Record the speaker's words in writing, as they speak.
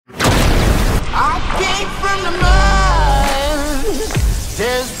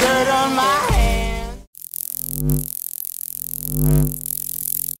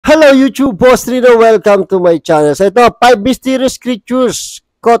Hello YouTube, Boss Rino. Welcome to my channel. So ito, 5 mysterious creatures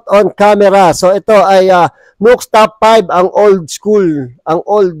caught on camera. So ito ay NUKES Top 5, ang old school, ang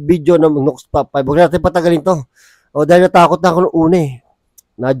old video ng NUKES Top 5. Huwag natin patagalin to. O dahil natakot na ako noong una eh.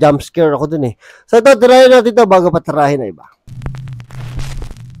 Na jump scare ako dun eh. So ito, tirahin natin ito bago patarahin na iba.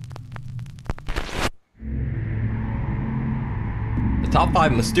 The top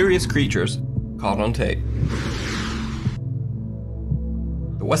 5 mysterious creatures caught on tape.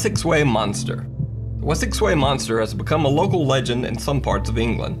 The Wessex Way Monster. The Wessex Way Monster has become a local legend in some parts of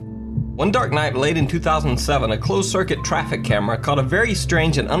England. One dark night late in 2007, a closed-circuit traffic camera caught a very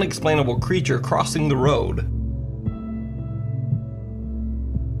strange and unexplainable creature crossing the road.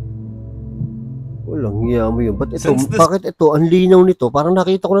 Walang hiya mo yun. Bakit ito? Ang linaw nito. Parang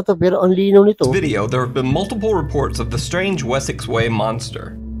nakita ko na ito, pero ang linaw nito. In this video, there have been multiple reports of the strange Wessex Way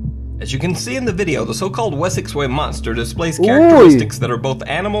Monster. As you can see in the video, the so-called Wessex Way Monster displays characteristics that are both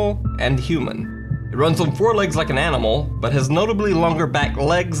animal and human. It runs on 4 legs like an animal, but has notably longer back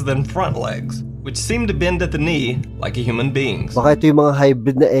legs than front legs, which seem to bend at the knee like a human being's. Baka ito yung mga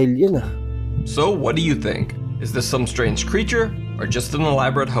hybrid na alien ah. So, what do you think? Is this some strange creature, or just an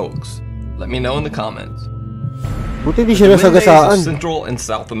elaborate hoax? Let me know in the comments. Buti di siya nasagasaan. Central and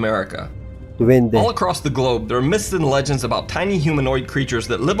South America. Duwende. All across the globe, there are myths and legends about tiny humanoid creatures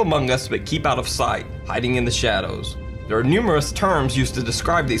that live among us but keep out of sight, hiding in the shadows. There are numerous terms used to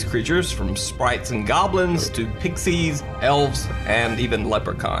describe these creatures, from sprites and goblins to pixies, elves, and even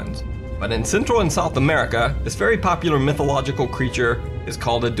leprechauns. But in Central and South America, this very popular mythological creature is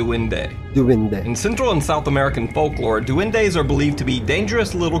called a duende. Duende. In Central and South American folklore, duendes are believed to be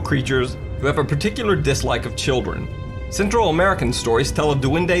dangerous little creatures who have a particular dislike of children. Central American stories tell of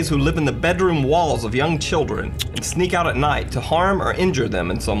duendes who live in the bedroom walls of young children and sneak out at night to harm or injure them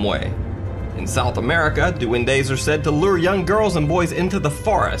in some way. In South America, duendes are said to lure young girls and boys into the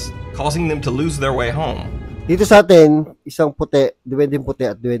forest, causing them to lose their way home. Dito sa atin, isang puti, duwendeng puti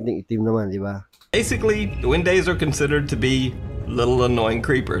at duwendeng itim naman, di ba? Basically, duendes are considered to be little annoying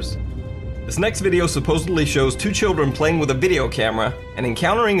creepers. This next video supposedly shows 2 children playing with a video camera and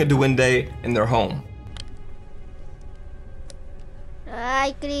encountering a duende in their home.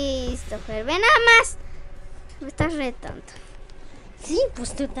 Ay, Christopher, ven nada más. Me estás retando. Sí,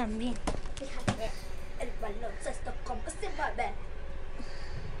 pues tú también. Fíjate el baloncesto cómo se mueve.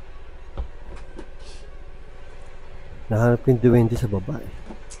 Nahanap ko yung duwende sa babae.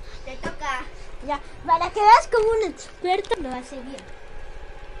 Te toca. Ya, para que veas como un experto lo hace bien.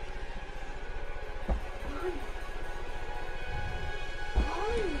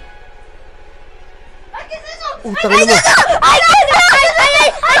 Ay, ¿qué es eso? Utang naman. ¡Ay, no!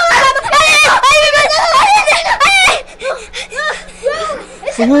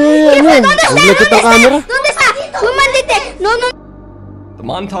 The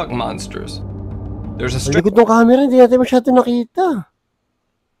Montauk Monsters. There's a strange phenomenon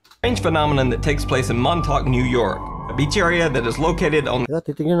that takes place in Montauk, New York, a beach area that is located on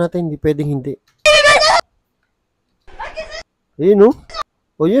titingnan natin, hindi pwedeng hindi. Ayun oh.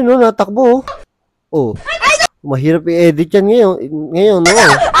 O yun oh, natakbo oh. Oh. Mahirap i-edit yan ngayon no?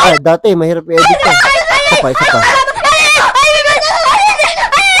 Dati mahirap i-edit yan. Isa pa.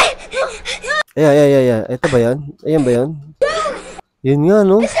 Ayan. Ito ba yan? Ayan ba yan? Yun nga,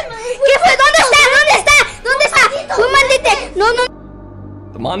 no?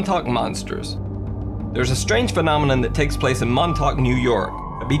 The Montauk Monsters. There's a strange phenomenon that takes place in Montauk, New York,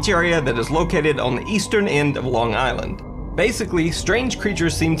 a beach area that is located on the eastern end of Long Island. Basically, strange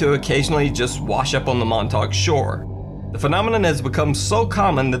creatures seem to occasionally just wash up on the Montauk shore. The phenomenon has become so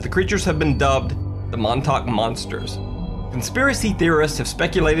common that the creatures have been dubbed the Montauk Monsters. Conspiracy theorists have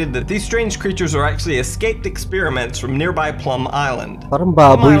speculated that these strange creatures are actually escaped experiments from nearby Plum Island. Parang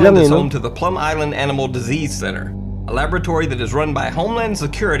Plum baboy Island lang is home to the Plum Island Animal Disease Center, a laboratory that is run by Homeland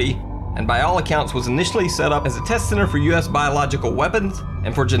Security and by all accounts was initially set up as a test center for U.S. biological weapons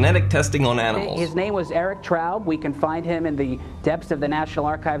and for genetic testing on animals. His name was Eric Traub. We can find him in the depths of the National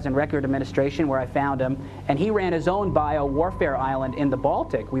Archives and Record Administration where I found him, and he ran his own bio-warfare island in the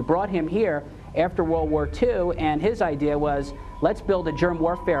Baltic. We brought him here after World War II, and his idea was, let's build a germ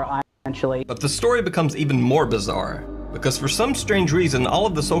warfare island eventually. But the story becomes even more bizarre, because for some strange reason, all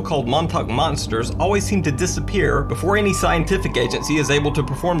of the so-called Montauk Monsters always seem to disappear before any scientific agency is able to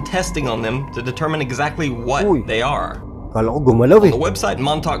perform testing on them to determine exactly what they are. Kala ko gumalaw eh. On the website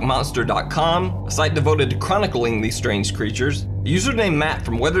montaukmonster.com, a site devoted to chronicling these strange creatures, a user named Matt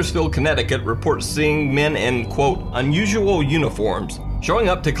from Weathersfield, Connecticut reports seeing men in, quote, unusual uniforms, showing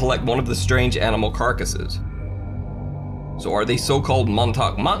up to collect one of the strange animal carcasses. So are these so-called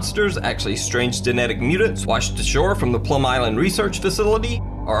Montauk monsters actually strange genetic mutants washed ashore from the Plum Island Research Facility?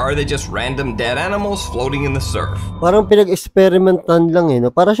 Or are they just random dead animals floating in the surf? Parang pinag-experimentan lang no?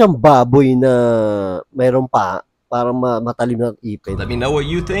 Para siyang baboy na mayroong pa, parang matalim na ipin. Let me know what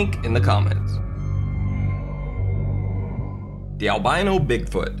you think in the comments. The albino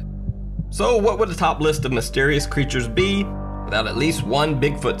Bigfoot. So what would the top list of mysterious creatures be without at least one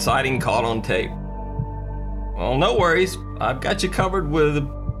Bigfoot sighting caught on tape? Well, no worries, I've got you covered with a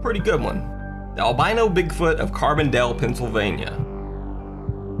pretty good one. The albino Bigfoot of Carbondale, Pennsylvania.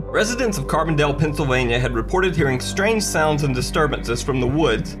 Residents of Carbondale, Pennsylvania had reported hearing strange sounds and disturbances from the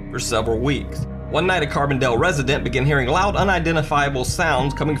woods for several weeks. One night, a Carbondale resident began hearing loud, unidentifiable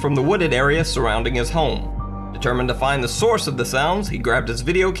sounds coming from the wooded area surrounding his home. Determined to find the source of the sounds, he grabbed his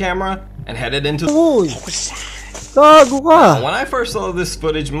video camera and headed into the... When I first saw this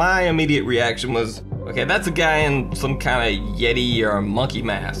footage, my immediate reaction was, okay, that's a guy in some kind of Yeti or a monkey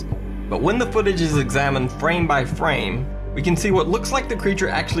mask. But when the footage is examined frame by frame, we can see what looks like the creature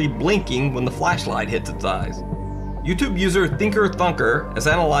actually blinking when the flashlight hits its eyes. YouTube user Thinker Thunker has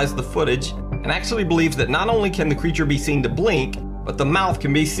analyzed the footage and actually believes that not only can the creature be seen to blink, but the mouth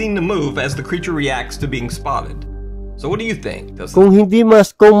can be seen to move as the creature reacts to being spotted. So what do you think? Kung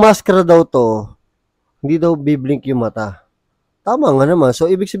maskara daw to, hindi daw biblink yung mata. Tama nga naman. So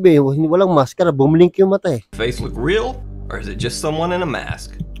ibig sabihin, walang maskara, bumlink yung mata eh. Face look real, or is it just someone in a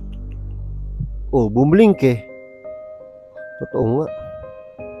mask? Oh, bumlink eh. Totoo nga.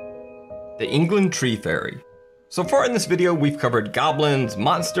 The England Tree Fairy. So far in this video, we've covered goblins,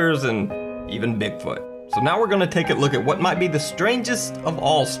 monsters, and even Bigfoot. So now we're going to take a look at what might be the strangest of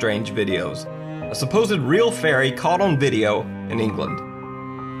all strange videos. A supposed real fairy caught on video in England.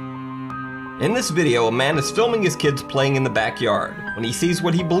 In this video, a man is filming his kids playing in the backyard when he sees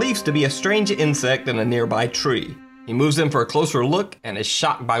what he believes to be a strange insect in a nearby tree. He moves in for a closer look and is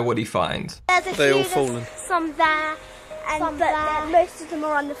shocked by what he finds. They all fallen. Some there, and most of them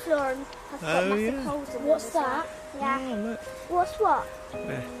are on the floor and have got massive holes in them. What's that? Yeah. Oh, look. What's what?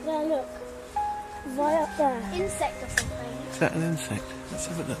 There. There, look. Right up there. Insect or something. Is that an insect? Let's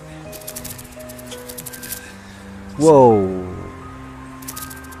have a look. Whoa.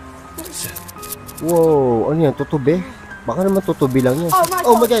 Wow. Ano yan? Tutubi? Baka naman tutubi lang yan.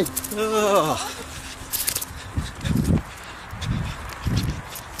 Oh my God. Oh.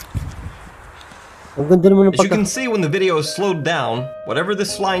 Ang ganda naman ng As you can see when the video is slowed down, whatever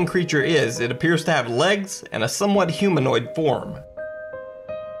this flying creature is, it appears to have legs and a somewhat humanoid form.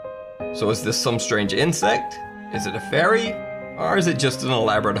 So is this some strange insect? Is it a fairy? Or is it just an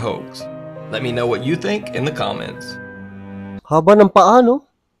elaborate hoax? Let me know what you think in the comments. Haba ng paa, no?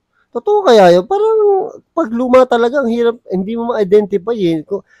 Totoo kaya yun? Parang pag luma talaga, ang hirap, hindi mo ma-identify eh.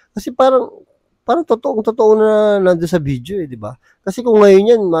 Kasi parang totoong-totoo na nandun sa video eh, di ba? Kasi kung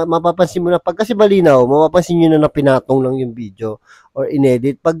ngayon yan, mapapansin mo na, pag kasi malinaw, mapapansin nyo na pinatong lang yung video or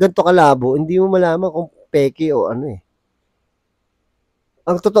inedit. Pag ganito kalabo, hindi mo malaman kung peke o ano eh.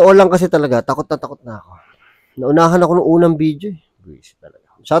 Ang totoo lang kasi talaga, takot na ako. Naunahan ako ng unang video eh. Buwisi talaga.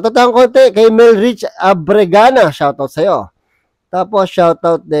 Shoutout ang konti kay Melrich Abregana. Shoutout sa'yo. Tapos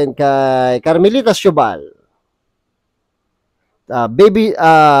shoutout din kay Carmelita Shubal.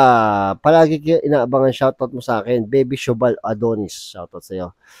 Palagi inaabangan shoutout mo sa akin. Baby Shubal Adonis. Shoutout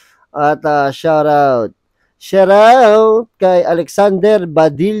sa'yo. At shoutout kay Alexander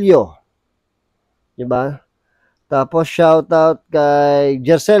Badillo. Diba? Tapos shoutout kay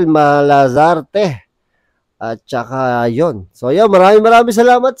Jercel Malazarte. At saka yon. So yun, maraming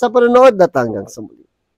salamat sa panonood at hanggang sa muli.